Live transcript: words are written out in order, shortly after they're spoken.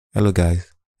Hello guys,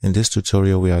 in this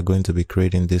tutorial we are going to be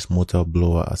creating this motor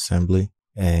blower assembly,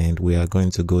 and we are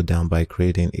going to go down by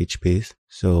creating each piece.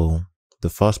 So the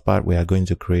first part we are going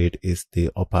to create is the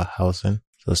upper housing.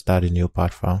 So start a new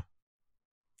part file,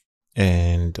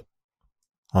 and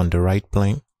on the right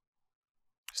plane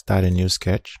start a new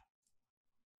sketch,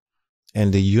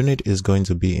 and the unit is going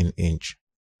to be in inch.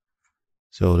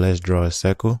 So let's draw a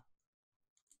circle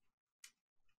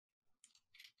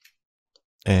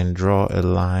and draw a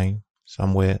line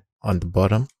somewhere on the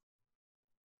bottom.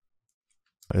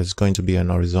 It's going to be an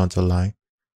horizontal line.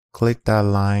 Click that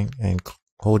line and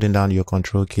holding down your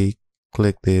control key,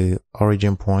 click the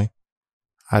origin point,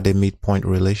 add a midpoint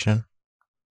relation.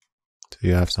 So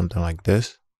you have something like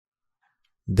this.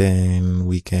 Then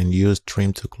we can use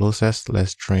trim to closest.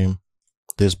 Let's trim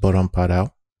this bottom part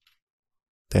out.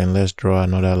 Then let's draw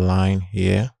another line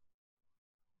here,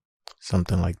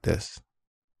 something like this.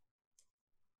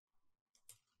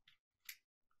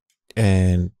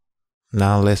 And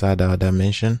now let's add our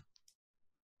dimension.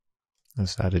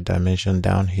 Let's add a dimension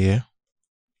down here.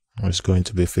 It's going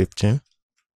to be 15.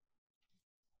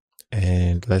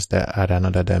 And let's add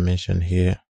another dimension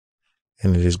here,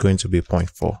 and it is going to be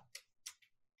 0.4.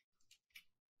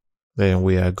 Then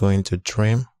we are going to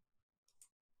trim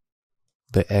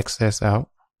the excess out.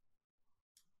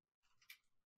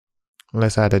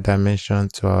 Let's add a dimension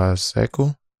to our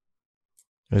circle.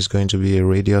 It's going to be a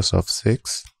radius of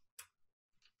 6.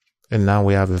 And now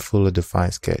we have a fully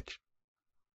defined sketch.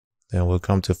 Then we'll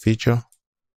come to feature,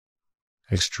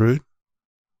 extrude.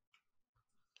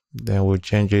 Then we'll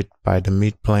change it by the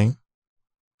mid plane,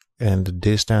 and the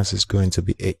distance is going to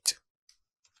be 8.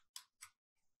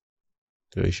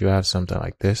 So you should have something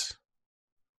like this,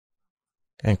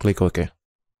 and click OK.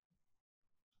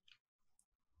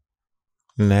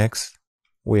 Next,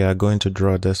 we are going to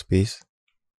draw this piece,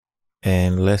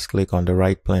 and let's click on the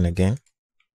right plane again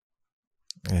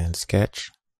and sketch,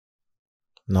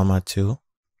 number 2.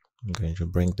 I'm going to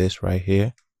bring this right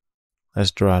here.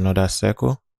 Let's draw another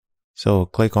circle. So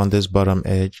click on this bottom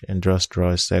edge and just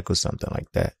draw a circle, something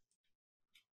like that.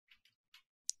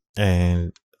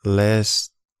 And let's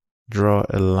draw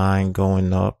a line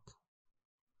going up,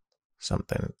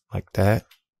 something like that.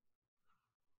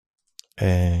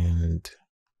 And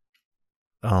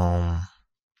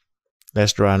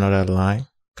let's draw another line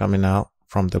coming out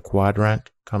from the quadrant,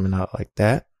 coming out like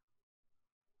that.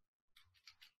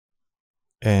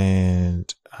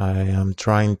 And I am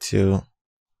trying to,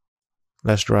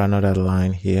 let's draw another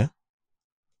line here.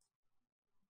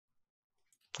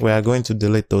 We are going to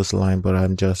delete those lines, but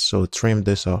I'm just, so trim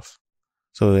this off.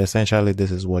 So essentially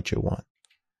this is what you want.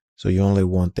 So you only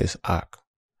want this arc.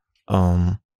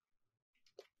 Then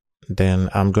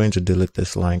I'm going to delete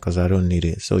this line because I don't need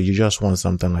it. So you just want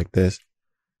something like this.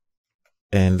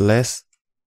 And let's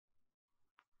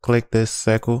click this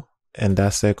circle and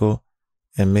that circle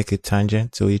and make it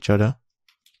tangent to each other.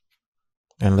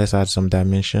 And let's add some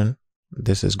dimension.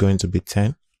 This is going to be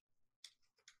 10.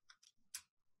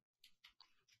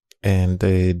 And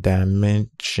the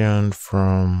dimension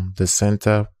from the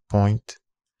center point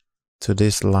to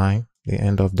this line, the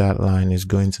end of that line, is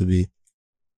going to be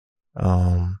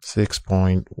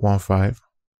 6.15.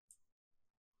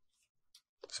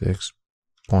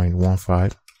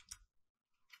 6.15.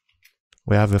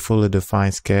 We have a fully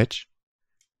defined sketch,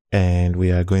 and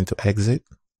we are going to exit.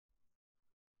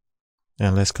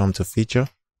 And let's come to feature,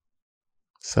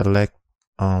 select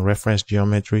reference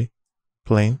geometry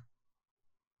plane,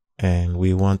 and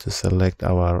we want to select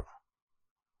our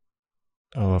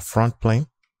front plane,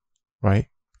 right?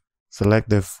 Select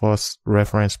the first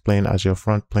reference plane as your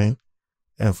front plane,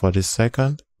 and for the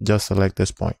second, just select this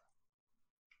point.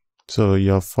 So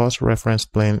your first reference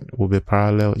plane will be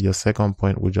parallel, your second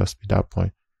point will just be that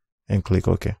point, and click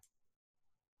OK.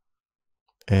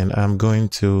 And I'm going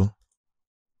to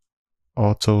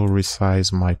auto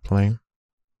resize my plane.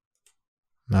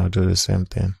 Now do the same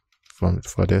thing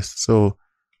for this. So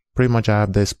pretty much I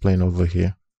have this plane over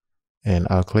here, and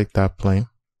I'll click that plane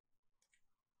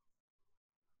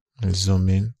and zoom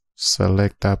in,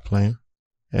 select that plane,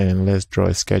 and let's draw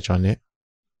a sketch on it.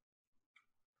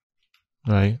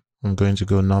 Right, I'm going to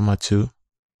go number 2,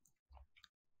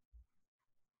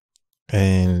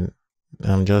 and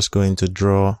I'm just going to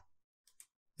draw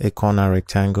a corner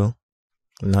rectangle,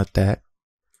 not that,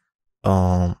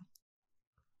 a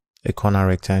corner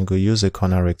rectangle, use a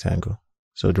corner rectangle.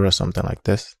 So draw something like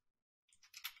this.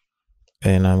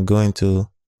 And I'm going to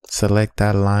select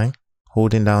that line,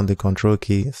 holding down the control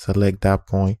key, select that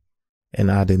point,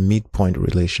 and add a midpoint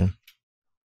relation.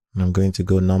 And I'm going to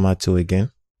go number 2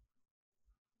 again.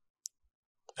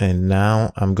 And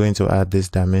now I'm going to add this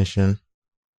dimension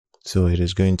So it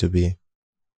is going to be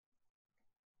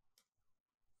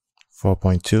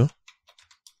 4.2,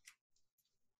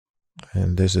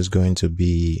 and this is going to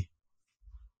be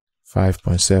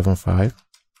 5.75.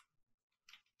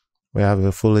 We have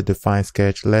a fully defined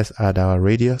sketch. Let's add our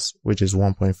radius, which is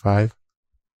 1.5.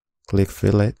 Click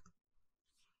fillet,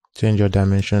 change your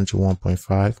dimension to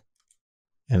 1.5,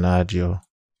 and add your,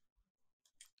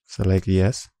 select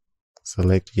yes,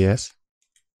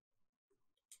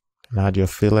 and add your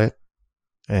fillet,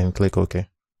 and click OK.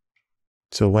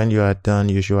 So when you are done,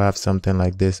 you should have something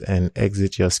like this, and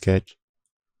exit your sketch.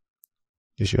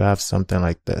 You should have something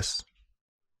like this,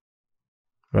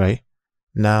 right?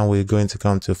 Now we're going to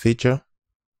come to feature,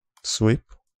 sweep,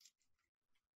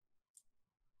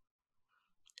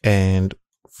 and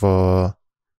for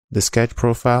the sketch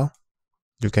profile,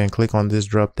 you can click on this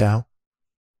drop down,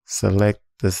 select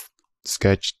this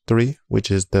sketch 3,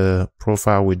 which is the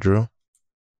profile we drew,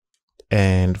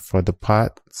 and for the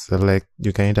part, select,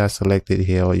 you can either select it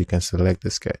here or you can select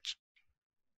the sketch,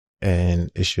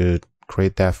 and it should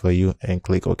create that for you, and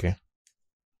click OK.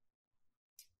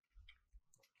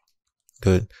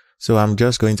 Good. So I'm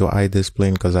just going to hide this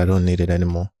plane because I don't need it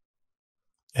anymore.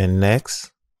 And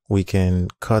next, we can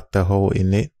cut the hole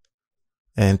in it.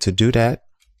 And to do that,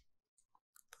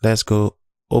 let's go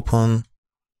open,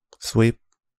 sweep,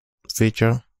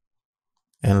 feature,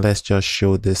 and let's just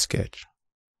show this sketch.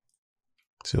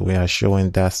 So we are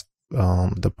showing that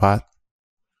the part.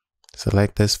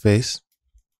 Select this face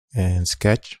and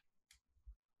sketch.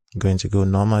 I'm going to go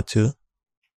normal 2.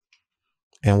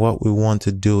 And what we want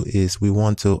to do is we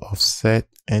want to offset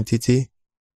entity,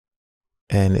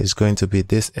 and it's going to be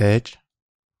this edge,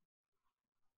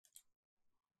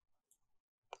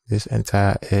 this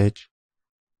entire edge.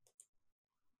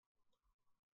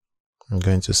 I'm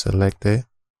going to select it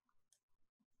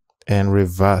and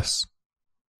reverse,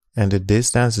 and the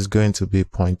distance is going to be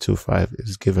 0.25.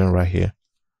 It's given right here,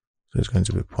 so it's going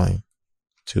to be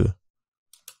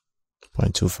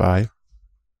 0.25,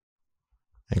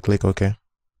 and click OK.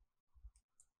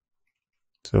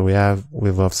 So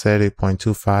we've offset it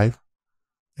 0.25,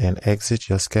 and exit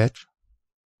your sketch.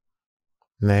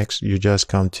 Next, you just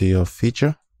come to your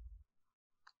feature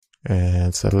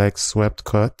and select swept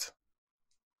cut.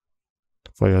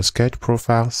 For your sketch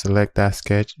profile, select that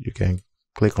sketch. You can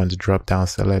click on the drop down,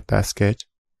 select that sketch.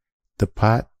 The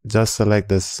part, just select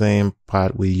the same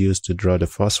part we used to draw the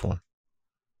first one,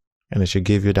 and it should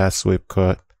give you that sweep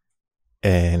cut,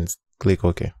 and click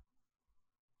OK.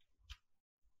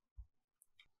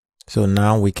 So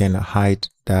now we can hide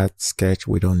that sketch.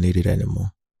 We don't need it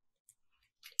anymore.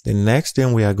 The next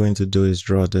thing we are going to do is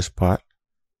draw this part.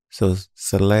 So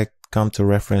select, come to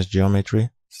reference geometry,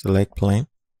 select plane.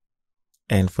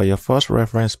 And for your first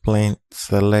reference plane,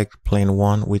 select plane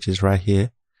 1, which is right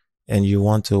here. And you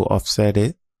want to offset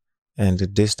it. And the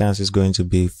distance is going to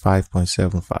be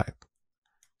 5.75.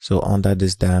 So under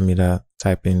this diameter,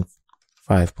 type in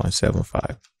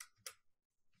 5.75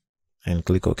 and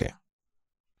click OK.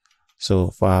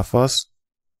 So for our first,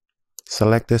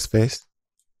 select this face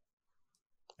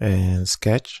and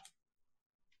sketch,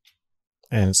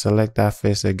 and select that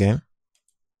face again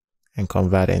and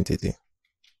convert entity,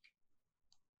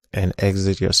 and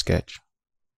exit your sketch.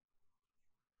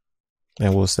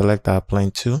 And we'll select our plane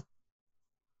 2,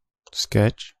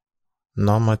 sketch,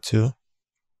 normal 2. I'm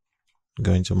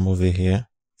going to move it here.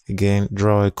 Again,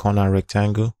 draw a corner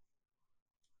rectangle,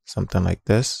 something like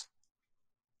this.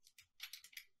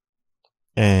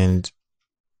 And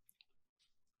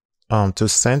to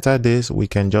center this, we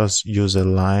can just use a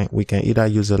line. We can either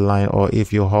use a line, or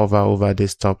if you hover over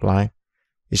this top line,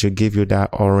 it should give you that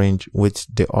orange, which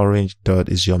the orange dot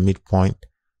is your midpoint.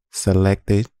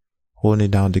 Select it, hold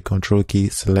it down the control key,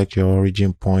 select your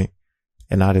origin point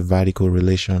and add a vertical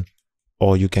relation.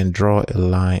 Or you can draw a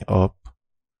line up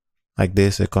like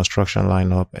this, a construction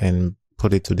line up, and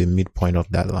put it to the midpoint of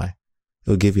that line.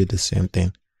 It'll give you the same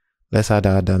thing. Let's add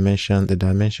our dimension. The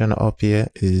dimension up here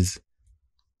is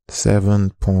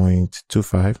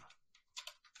 7.25.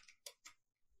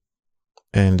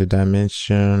 And the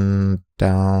dimension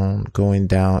down, going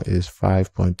down, is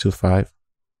 5.25.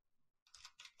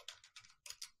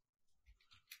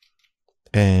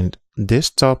 And this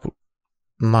top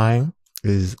line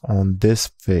is on this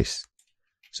face.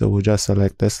 So we'll just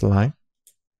select this line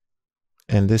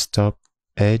and this top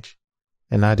edge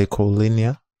and add a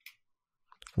collinear.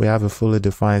 We have a fully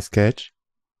defined sketch.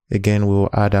 Again, we'll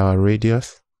add our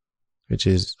radius, which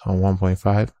is on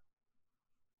 1.5.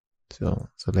 So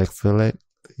select fillet,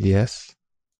 yes,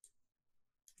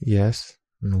 yes,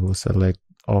 and we'll select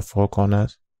all 4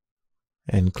 corners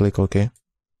and click OK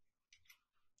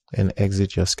and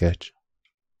exit your sketch.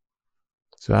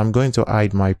 So I'm going to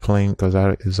hide my plane because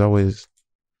it's always,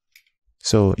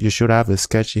 so you should have a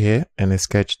sketch here and a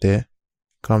sketch there.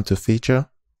 Come to feature,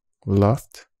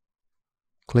 loft,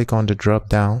 click on the drop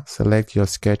down, select your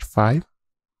sketch 5,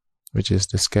 which is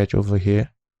the sketch over here.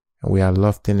 And we are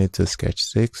lofting it to sketch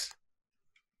 6.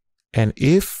 And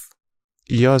if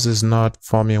yours is not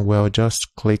forming well,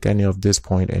 just click any of this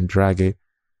point and drag it.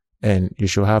 And you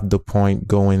should have the point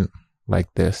going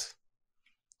like this.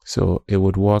 So it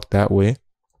would work that way.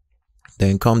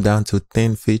 Then come down to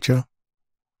thin feature.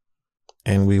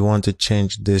 And we want to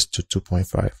change this to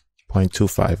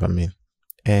 0.25, I mean.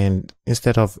 And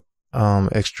instead of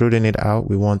extruding it out,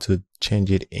 we want to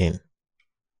change it in.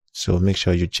 So make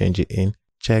sure you change it in.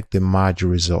 Check the merge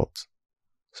results.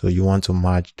 So you want to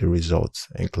merge the results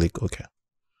and click OK.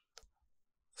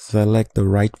 Select the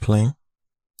right plane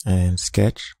and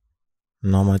sketch,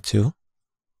 normal 2.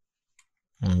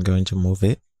 I'm going to move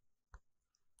it.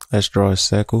 Let's draw a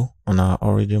circle on our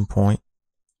origin point,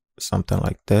 something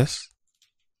like this.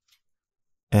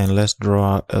 And let's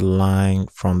draw a line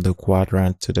from the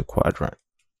quadrant to the quadrant.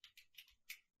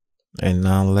 And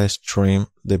now let's trim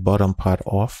the bottom part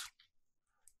off.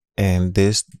 And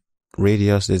this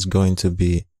radius is going to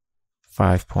be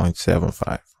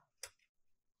 5.75.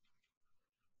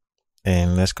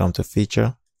 And let's come to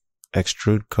feature,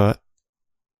 extrude cut.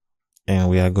 And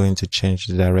we are going to change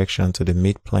the direction to the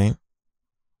mid plane.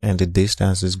 And the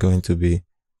distance is going to be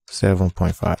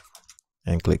 7.5.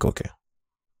 And click OK.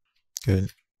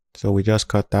 Good. So we just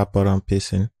cut that bottom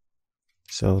piece in.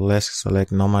 So let's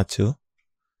select normal 2.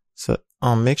 So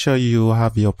make sure you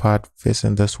have your part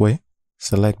facing this way.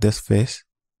 Select this face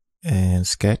and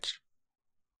sketch,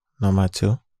 normal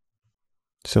 2.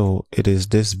 So it is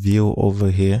this view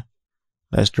over here.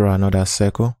 Let's draw another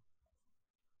circle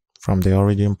from the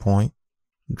origin point.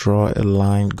 Draw a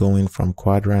line going from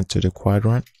quadrant to the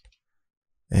quadrant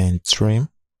and trim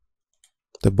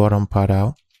the bottom part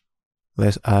out.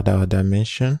 Let's add our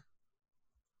dimension.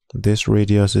 This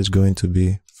radius is going to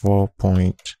be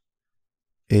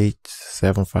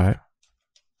 4.875.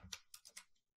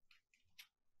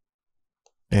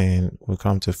 And we'll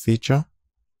come to feature,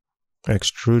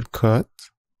 extrude cut,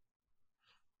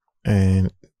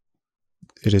 and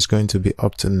it is going to be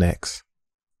up to next.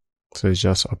 So it's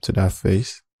just up to that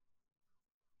face.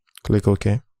 Click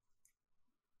OK.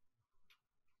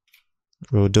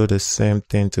 We'll do the same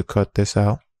thing to cut this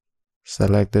out.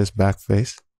 Select this back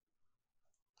face,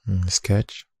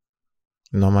 sketch,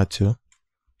 normal 2.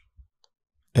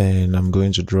 And I'm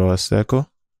going to draw a circle.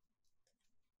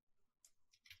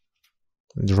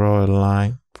 Draw a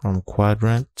line from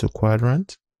quadrant to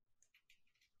quadrant.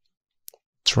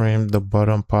 Trim the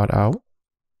bottom part out.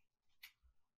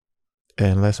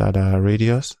 And let's add our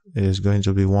radius. It is going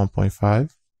to be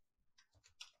 1.5.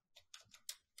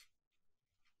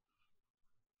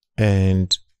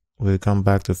 And we'll come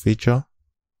back to feature,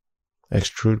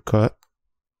 extrude cut.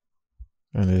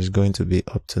 And it's going to be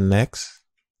up to next.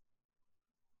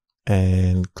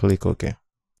 And click OK.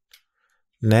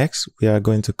 Next, we are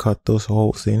going to cut those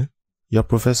holes in. Your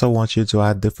professor wants you to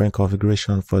add different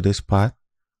configuration for this part.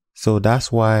 So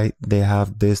that's why they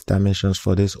have these dimensions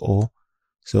for this hole.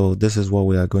 So this is what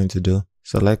we are going to do.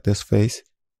 Select this face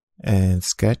and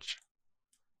sketch,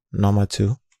 normal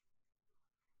 2.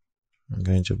 I'm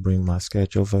going to bring my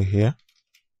sketch over here.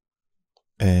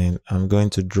 And I'm going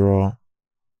to draw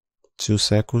 2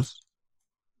 circles.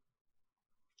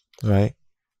 Right?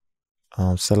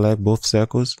 Select both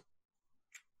circles.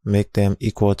 Make them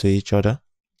equal to each other.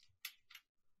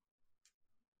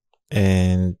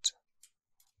 And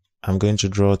I'm going to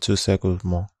draw 2 circles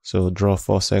more. So draw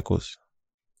 4 circles.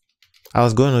 I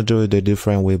was going to do it a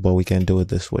different way, but we can do it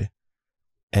this way.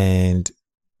 And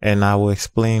I will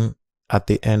explain at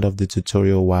the end of the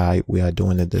tutorial why we are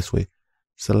doing it this way.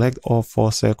 Select all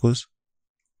 4 circles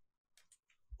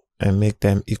and make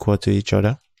them equal to each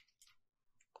other.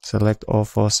 Select all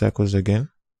 4 circles again.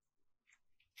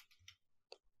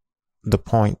 The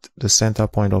point, the center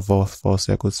point of all 4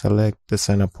 circles, select the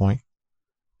center point.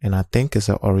 And I think it's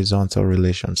a horizontal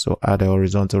relation. So add a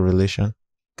horizontal relation.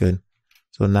 Good.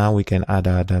 So now we can add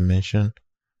our dimension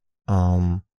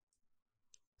from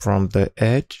the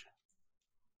edge.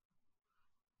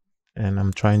 And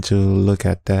I'm trying to look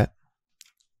at that.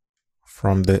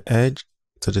 From the edge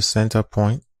to the center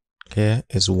point here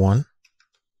is 1.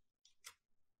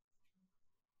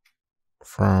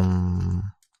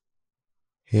 From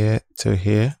here to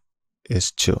here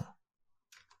is 2.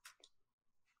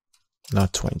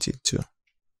 Not 22.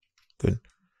 Good.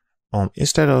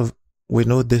 Instead of, we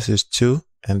know this is 2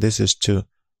 and this is 2,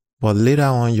 but later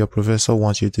on your professor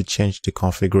wants you to change the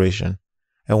configuration.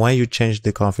 And when you change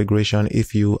the configuration,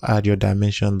 if you add your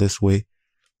dimension this way,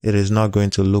 it is not going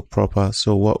to look proper.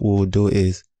 So what we will do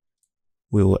is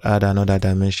we will add another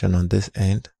dimension on this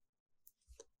end,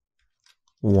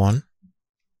 1,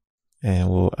 and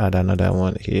we'll add another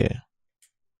one here,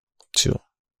 2.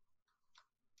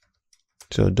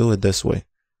 So do it this way,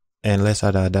 and let's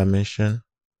add our dimension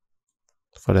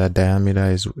for that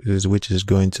diameter which is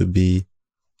going to be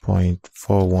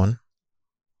 0.41,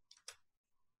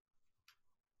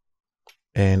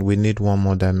 and we need one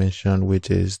more dimension,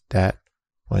 which is that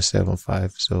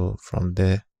 0.75. So from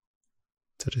there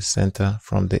to the center,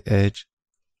 from the edge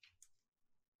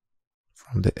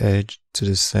to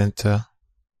the center,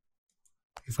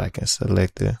 if I can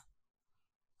select it,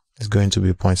 it's going to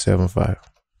be 0.75.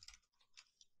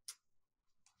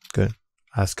 Good.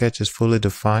 Our sketch is fully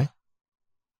defined.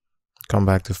 Come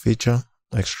back to feature,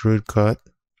 extrude cut,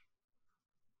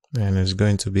 and it's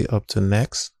going to be up to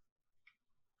next.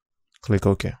 Click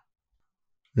OK.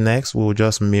 Next, we'll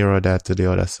just mirror that to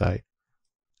the other side.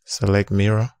 Select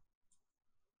mirror,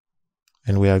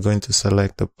 and we are going to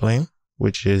select the plane,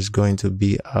 which is going to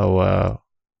be our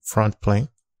front plane.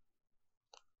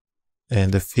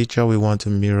 And the feature we want to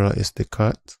mirror is the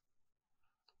cut.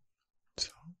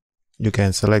 So you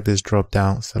can select this drop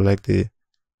down, select the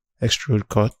extrude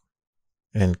cut,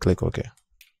 and click OK.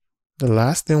 The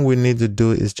last thing we need to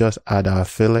do is just add our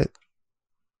fillet.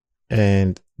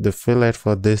 And the fillet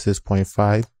for this is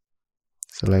 0.5.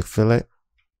 Select fillet.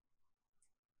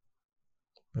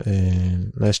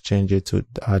 And let's change it to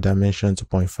our dimension to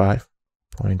 0.5.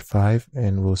 0.5,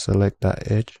 and we'll select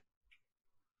that edge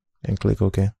and click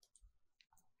OK.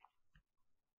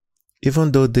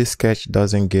 Even though this sketch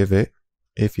doesn't give it,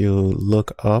 if you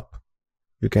look up,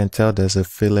 you can tell there's a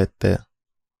fillet there.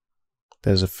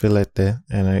 There's a fillet there,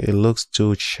 and it looks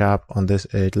too sharp on this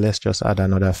edge. Let's just add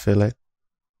another fillet,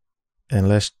 and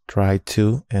let's try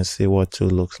 2 and see what 2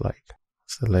 looks like.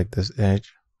 Select this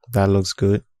edge. That looks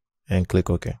good, and click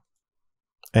OK.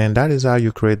 And that is how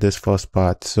you create this first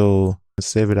part. So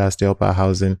save it as the upper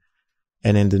housing,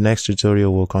 and in the next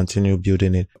tutorial we'll continue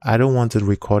building it. I don't want to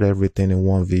record everything in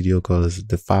one video because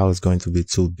the file is going to be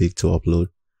too big to upload.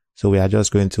 So we are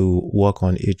just going to work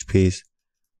on each piece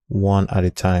one at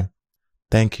a time.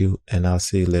 Thank you, and I'll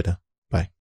see you later. Bye.